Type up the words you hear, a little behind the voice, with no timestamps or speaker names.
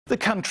The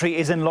country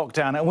is in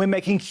lockdown and we're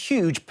making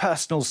huge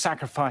personal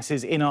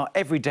sacrifices in our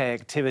everyday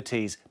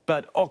activities.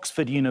 But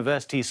Oxford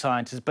University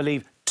scientists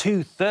believe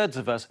two-thirds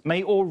of us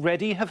may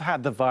already have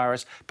had the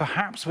virus,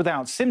 perhaps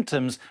without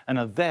symptoms, and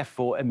are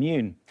therefore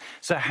immune.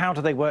 So how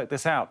do they work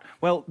this out?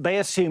 Well, they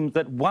assume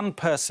that one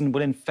person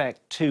will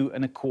infect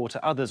 2.25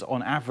 others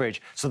on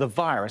average, so the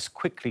virus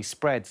quickly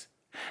spreads.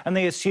 And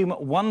they assume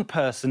 1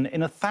 person in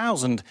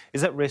 1,000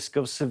 is at risk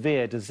of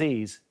severe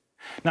disease.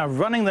 Now,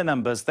 running the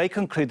numbers, they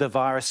conclude the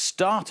virus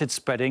started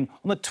spreading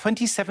on the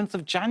 27th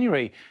of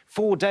January,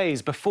 4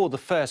 days before the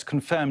first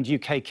confirmed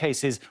UK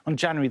cases on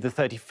January the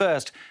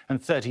 31st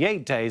and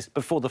 38 days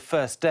before the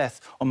first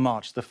death on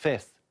March the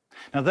 5th.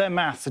 Now, their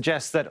math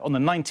suggests that on the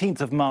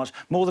 19th of March,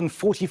 more than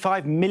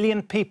 45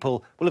 million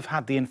people will have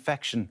had the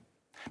infection.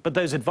 But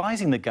those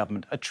advising the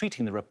government are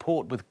treating the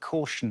report with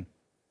caution.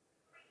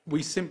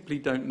 We simply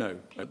don't know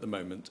at the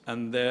moment,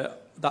 and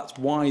that's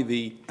why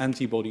the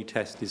antibody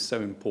test is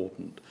so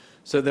important.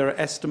 So there are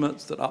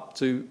estimates that up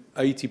to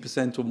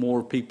 80% or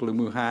more of people in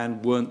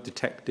Wuhan weren't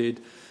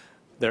detected.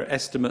 There are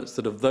estimates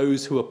that of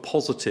those who are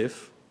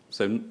positive,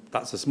 so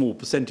that's a small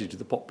percentage of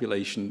the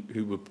population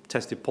who were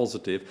tested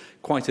positive,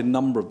 quite a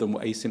number of them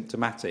were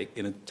asymptomatic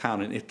in a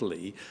town in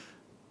Italy.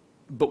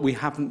 But we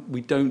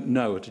don't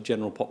know at a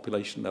general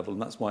population level,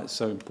 and that's why it's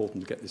so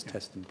important to get this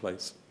test in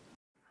place.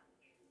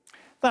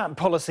 That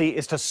policy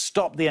is to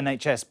stop the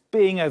NHS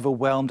being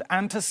overwhelmed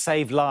and to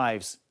save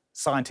lives.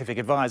 Scientific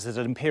advisors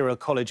at Imperial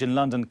College in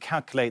London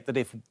calculate that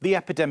if the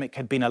epidemic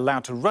had been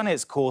allowed to run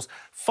its course,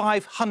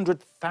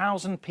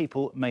 500,000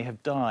 people may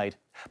have died.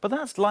 But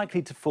that's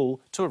likely to fall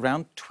to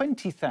around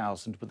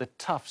 20,000 with the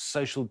tough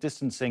social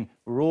distancing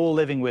we're all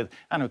living with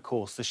and, of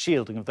course, the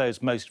shielding of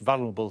those most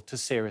vulnerable to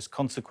serious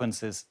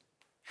consequences.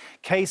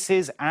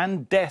 Cases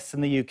and deaths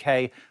in the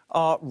UK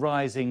are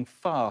rising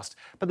fast,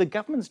 but the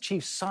government's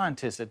chief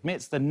scientist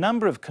admits the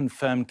number of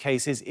confirmed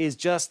cases is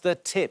just the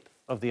tip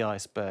of the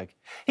iceberg.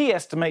 He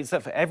estimates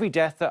that for every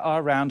death there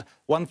are around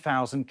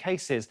 1,000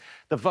 cases,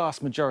 the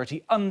vast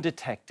majority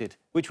undetected,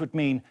 which would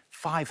mean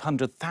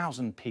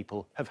 500,000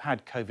 people have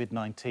had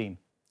COVID-19.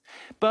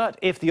 But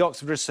if the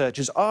Oxford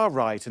researchers are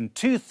right and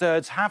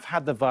two-thirds have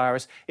had the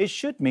virus, it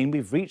should mean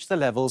we've reached the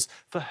levels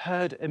for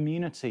herd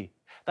immunity.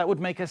 That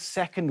would make a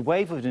second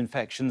wave of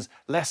infections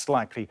less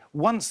likely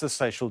once the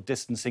social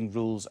distancing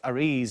rules are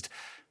eased.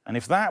 And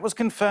if that was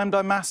confirmed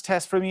by mass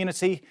tests for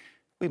immunity,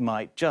 we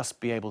might just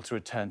be able to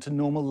return to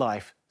normal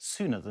life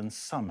sooner than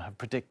some have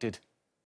predicted.